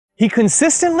He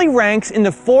consistently ranks in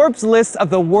the Forbes list of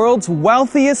the world's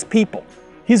wealthiest people.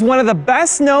 He's one of the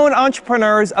best-known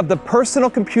entrepreneurs of the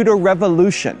personal computer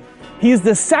revolution. He is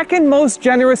the second most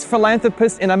generous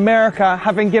philanthropist in America,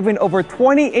 having given over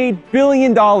 $28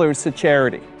 billion to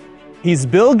charity. He's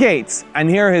Bill Gates, and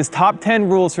here are his top 10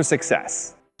 rules for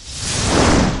success.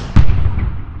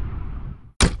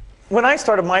 When I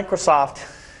started Microsoft,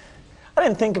 I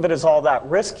didn't think of it as all that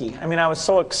risky. I mean, I was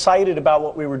so excited about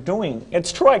what we were doing.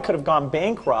 It's true I could have gone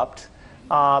bankrupt,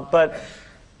 but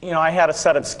I had a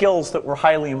set of skills that were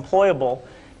highly employable,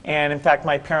 and in fact,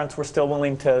 my parents were still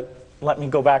willing to let me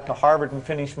go back to Harvard and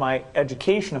finish my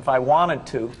education if I wanted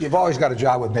to. You've always got a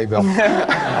job with me, Bill.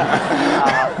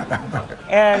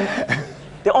 And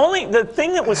the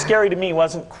thing that was scary to me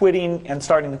wasn't quitting and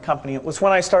starting the company. It was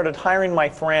when I started hiring my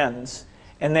friends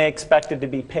and they expected to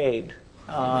be paid.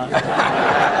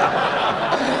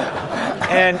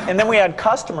 And then we had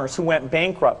customers who went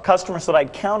bankrupt, customers that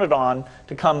I'd counted on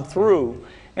to come through.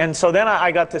 And so then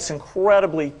I got this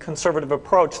incredibly conservative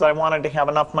approach that I wanted to have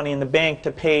enough money in the bank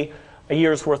to pay a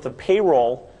year's worth of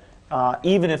payroll,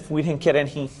 even if we didn't get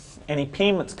any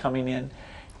payments coming in.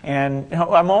 And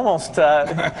I'm almost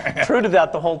true to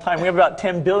that the whole time. We have about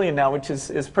 10 billion now, which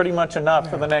is pretty much enough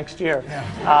for the next year.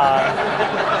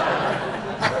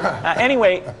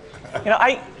 Anyway,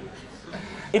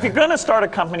 if you're going to start a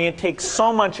company, it takes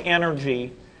so much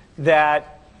energy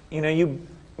that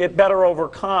it better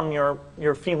overcome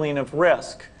your feeling of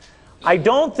risk. I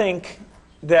don't think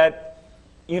that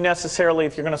you necessarily,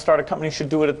 if you're going to start a company, should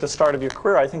do it at the start of your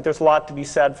career. I think there's a lot to be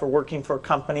said for working for a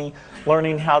company,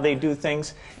 learning how they do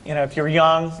things. If you're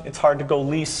young, it's hard to go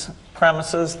lease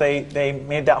premises. They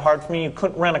made that hard for me. You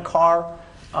couldn't rent a car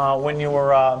when you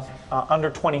were under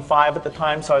 25 at the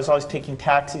time, so I was always taking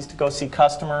taxis to go see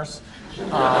customers. The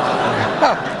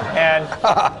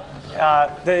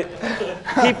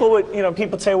people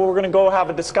would say, well, we're going to go have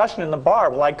a discussion in the bar.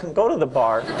 Well, I couldn't go to the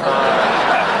bar.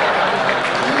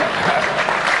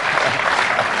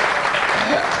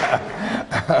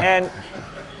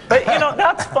 But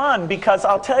that's fun, because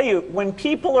I'll tell you, when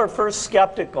people are first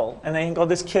skeptical and they think, oh,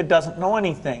 this kid doesn't know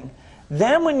anything,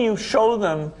 then when you show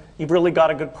them you've really got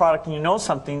a good product and you know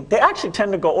something, they actually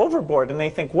tend to go overboard and they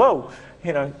think, whoa,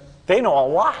 they know a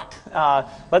lot.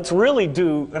 Let's really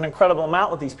do an incredible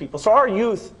amount with these people. So our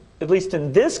youth, at least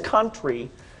in this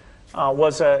country,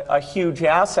 was a huge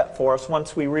asset for us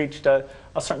once we reached a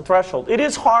certain threshold.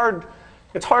 It's hard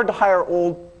to hire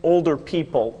older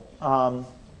people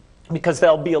because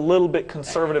they'll be a little bit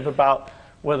conservative about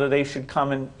whether they should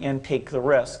come and take the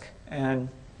risk. And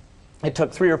it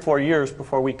took 3 or 4 years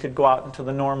before we could go out into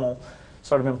the normal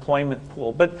sort of employment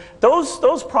pool. But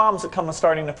those problems that come with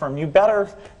starting a firm, you better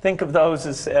think of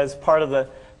those as part of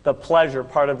the pleasure,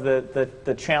 part of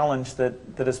the challenge that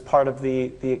is part of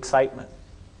the excitement.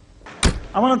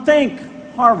 I want to thank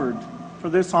Harvard for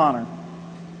this honor.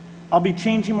 I'll be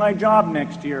changing my job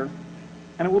next year,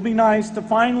 and it will be nice to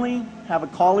finally have a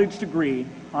college degree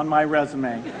on my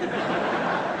resume.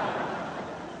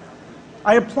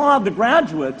 I applaud the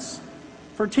graduates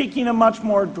for taking a much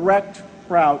more direct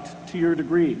route to your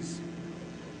degrees.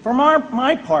 For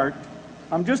my part,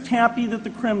 I'm just happy that the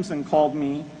Crimson called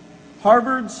me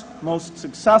Harvard's most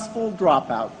successful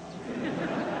dropout.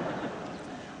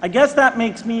 I guess that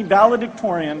makes me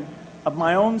valedictorian of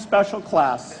my own special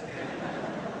class.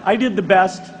 I did the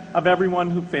best of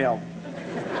everyone who failed.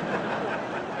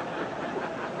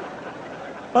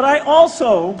 But I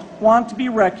also want to be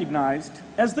recognized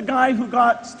as the guy who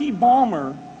got Steve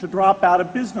Ballmer to drop out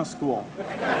of business school.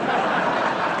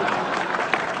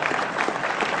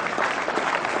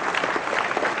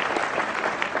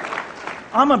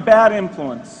 I'm a bad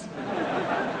influence.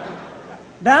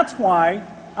 That's why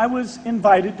I was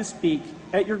invited to speak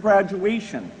at your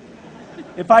graduation.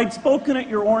 If I'd spoken at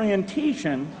your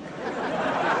orientation,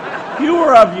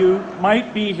 fewer of you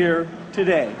might be here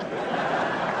today.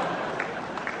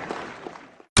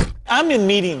 I'm in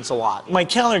meetings a lot. My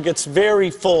calendar gets very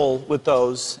full with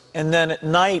those, and then at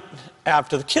night,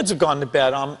 after the kids have gone to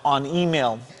bed, I'm on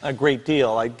email a great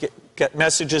deal. I get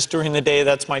messages during the day.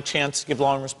 That's my chance to give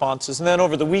long responses. And then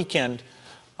over the weekend,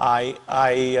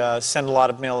 I send a lot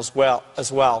of mail as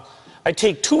well. I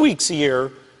take 2 weeks a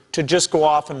year to just go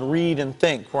off and read and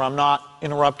think, where I'm not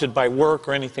interrupted by work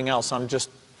or anything else. I'm just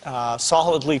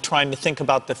solidly trying to think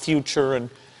about the future, and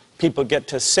people get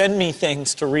to send me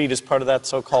things to read as part of that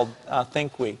so-called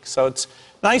Think Week. So it's a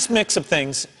nice mix of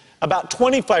things. About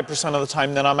 25% of the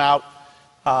time that I'm out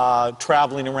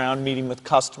traveling around, meeting with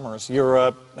customers,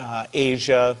 Europe,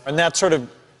 Asia, and that sort of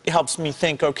helps me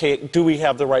think, okay, do we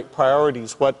have the right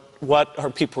priorities? What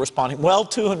are people responding well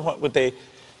to, and what would they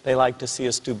They like to see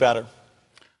us do better.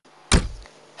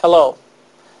 Hello,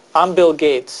 I'm Bill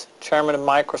Gates, Chairman of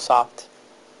Microsoft.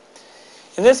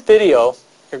 In this video,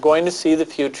 you're going to see the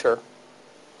future,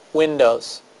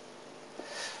 Windows.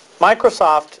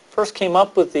 Microsoft first came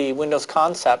up with the Windows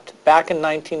concept back in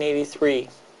 1983.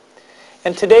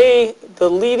 And today, the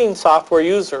leading software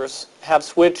users have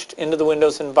switched into the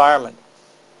Windows environment.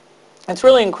 It's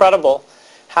really incredible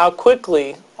how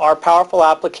quickly our powerful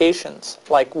applications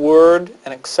like Word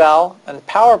and Excel and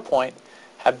PowerPoint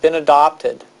have been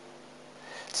adopted.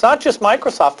 It's not just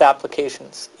Microsoft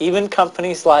applications. Even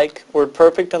companies like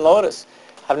WordPerfect and Lotus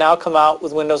have now come out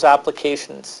with Windows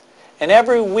applications. And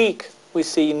every week we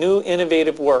see new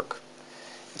innovative work.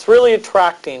 It's really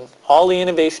attracting all the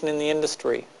innovation in the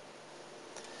industry.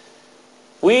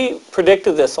 We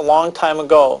predicted this a long time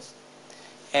ago,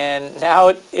 and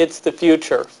now it's the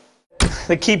future.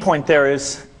 The key point there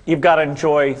is you've got to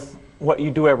enjoy what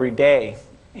you do every day.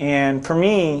 And for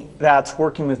me, that's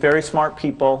working with very smart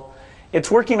people.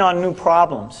 It's working on new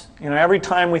problems. You know, every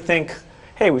time we think,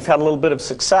 hey, we've had a little bit of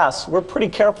success, we're pretty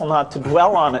careful not to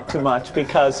dwell on it too much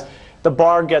because the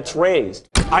bar gets raised.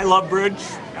 I love bridge.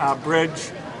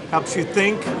 Bridge helps you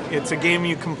think. It's a game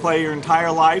you can play your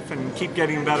entire life and keep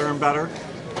getting better and better.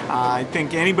 I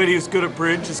think anybody who's good at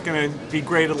bridge is going to be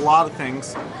great at a lot of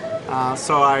things.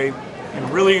 So I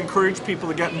really encourage people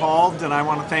to get involved, and I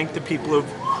want to thank the people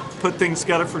who've put things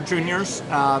together for juniors.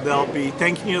 They'll be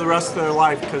thanking you the rest of their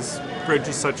life because bridge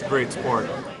is such a great sport.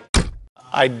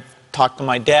 I talked to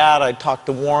my dad, I talked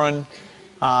to Warren,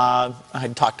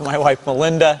 I talked to my wife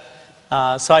Melinda.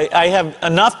 So I have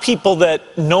enough people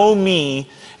that know me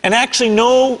and actually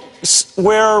know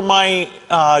where my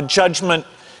judgment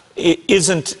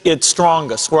isn't its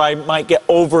strongest, where I might get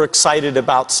overexcited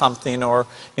about something or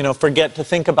forget to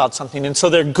think about something. And so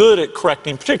they're good at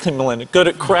correcting, particularly Melinda, good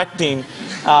at correcting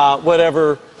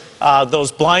whatever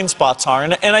those blind spots are.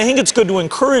 And I think it's good to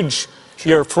encourage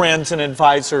your friends and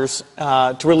advisors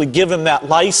to really give them that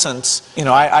license.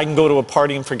 I can go to a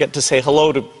party and forget to say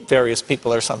hello to various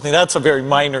people or something. That's a very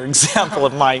minor example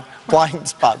of my blind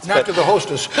spots. Not to the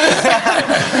hostess.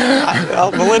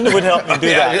 Well, Melinda would help me do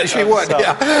that. Yeah, she would,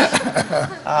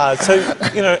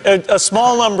 So, a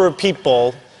small number of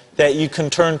people that you can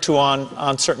turn to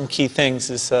on certain key things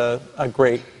is a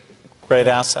great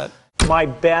asset. My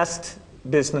best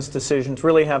business decisions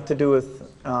really have to do with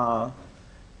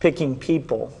picking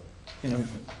people.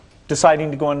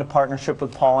 Deciding to go into partnership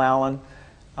with Paul Allen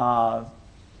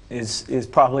is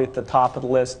probably at the top of the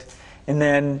list. And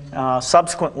then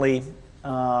subsequently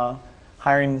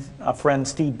hiring a friend,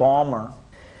 Steve Ballmer.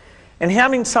 And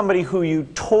having somebody who you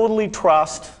totally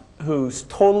trust, who's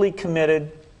totally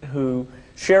committed, who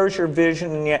shares your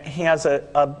vision and yet has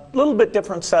a little bit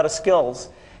different set of skills,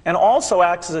 and also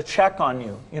acts as a check on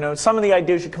you. Some of the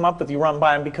ideas you come up with, you run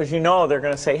by them because they're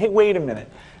going to say, hey, wait a minute.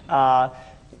 Have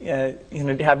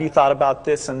you thought about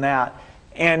this and that?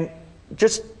 And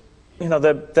just,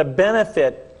 the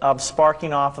benefit of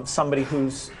sparking off of somebody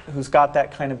who's got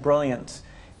that kind of brilliance,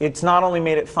 it's not only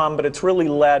made it fun, but it's really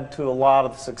led to a lot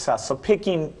of success. So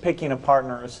picking a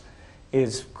partner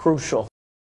is crucial.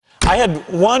 I had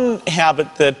one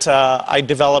habit that I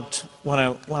developed when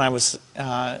I was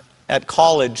at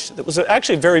college that was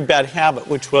actually a very bad habit,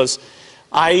 which was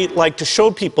I like to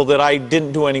show people that I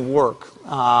didn't do any work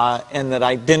and that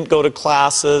I didn't go to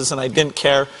classes and I didn't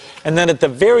care. And then at the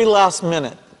very last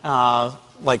minute,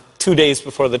 like 2 days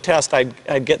before the test,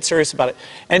 I'd get serious about it.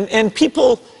 And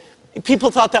people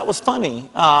thought that was funny.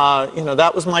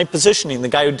 That was my positioning, the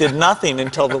guy who did nothing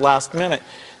until the last minute.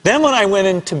 Then when I went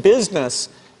into business,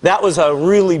 that was a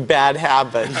really bad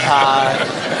habit.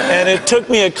 And it took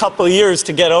me a couple of years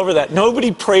to get over that. Nobody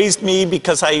praised me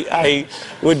because I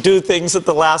would do things at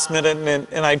the last minute,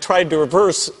 and I tried to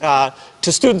reverse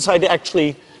to students I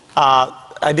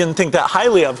didn't think that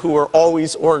highly of, who were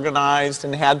always organized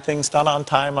and had things done on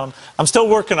time. I'm still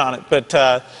working on it, but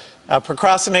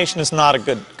procrastination is not a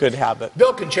good habit.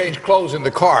 Bill can change clothes in the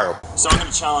car. So I'm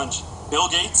going to challenge Bill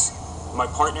Gates, my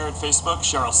partner at Facebook,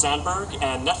 Sheryl Sandberg,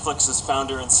 and Netflix's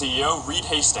founder and CEO, Reed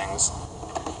Hastings.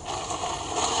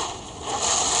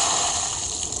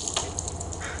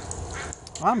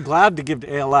 I'm glad to give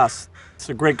to ALS. It's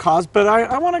a great cause, but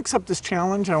I want to accept this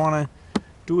challenge. I want to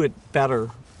do it better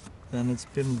than it's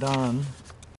been done.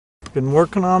 Been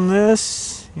working on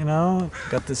this,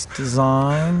 got this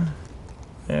design.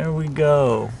 There we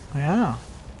go. Yeah.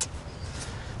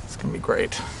 It's going to be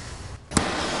great.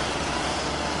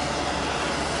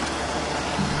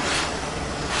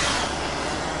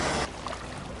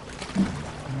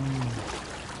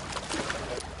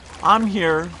 I'm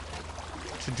here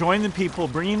to join the people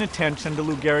bringing attention to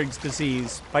Lou Gehrig's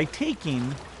disease by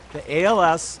taking the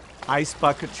ALS Ice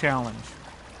Bucket Challenge.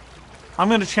 I'm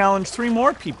going to challenge 3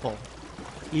 more people: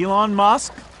 Elon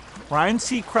Musk, Ryan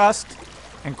Seacrest,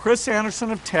 and Chris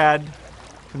Anderson of TED.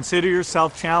 Consider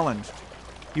yourself challenged.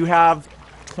 You have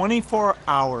 24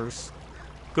 hours.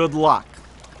 Good luck.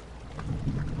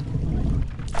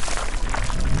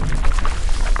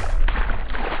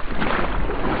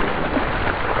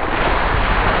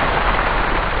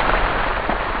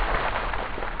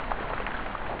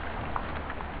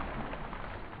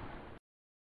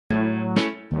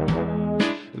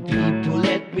 People,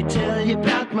 let me tell you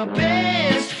about my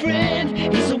best friend.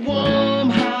 He's a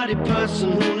warm-hearted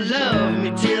person who loved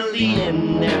me till the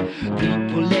end. Now,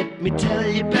 people, let me tell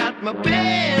you about my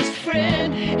best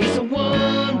friend. He's a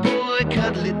one-boy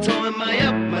cuddly toy, my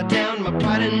up, my down, my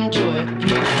pride and joy.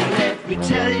 People, let me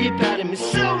tell you about him.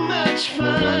 It's so much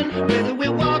fun, whether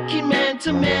we're walking man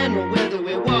to man or whether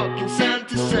we're walking sun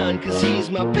to sun, 'cause he's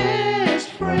my best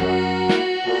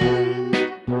friend.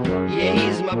 Yeah,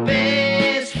 he's my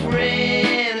best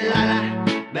friend. La la,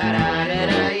 ba da da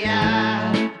da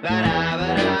ya, ba da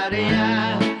da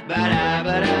ya, ba da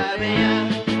da ya.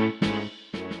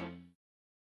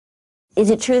 Is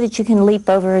it true that you can leap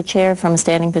over a chair from a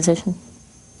standing position?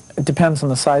 It depends on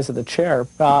the size of the chair.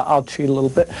 I'll cheat a little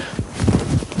bit.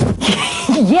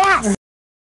 Yes!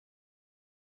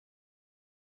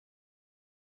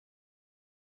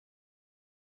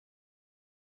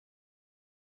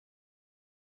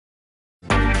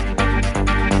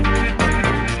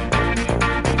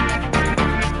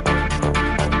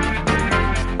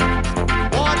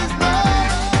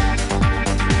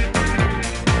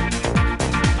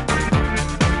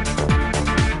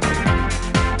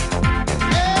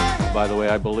 By the way,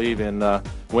 I believe in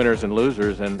winners and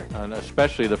losers, and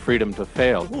especially the freedom to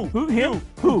fail. Who? Him?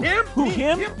 Who? Him? Who?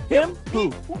 Him? Him?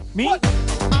 Who? Me? I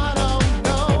don't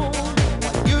know.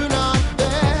 You're not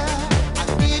there. I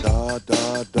need da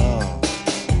da da.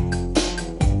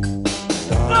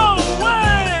 No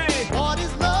way! What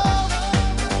is love?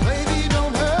 Baby,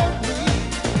 don't hurt me.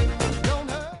 Don't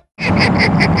hurt.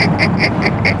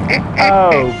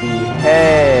 Oh,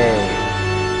 behave.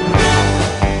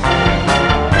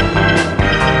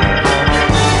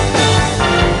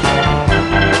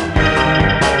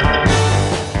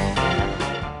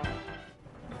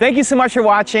 Thank you so much for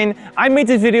watching. I made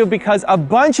this video because a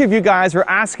bunch of you guys were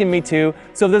asking me to.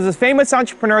 So if there's a famous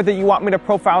entrepreneur that you want me to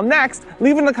profile next,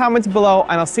 leave it in the comments below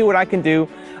and I'll see what I can do.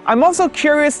 I'm also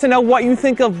curious to know what you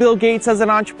think of Bill Gates as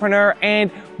an entrepreneur and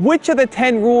which of the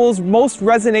 10 rules most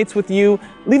resonates with you.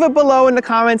 Leave it below in the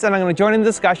comments and I'm going to join in the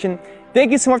discussion.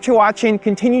 Thank you so much for watching.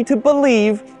 Continue to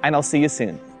believe and I'll see you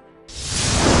soon.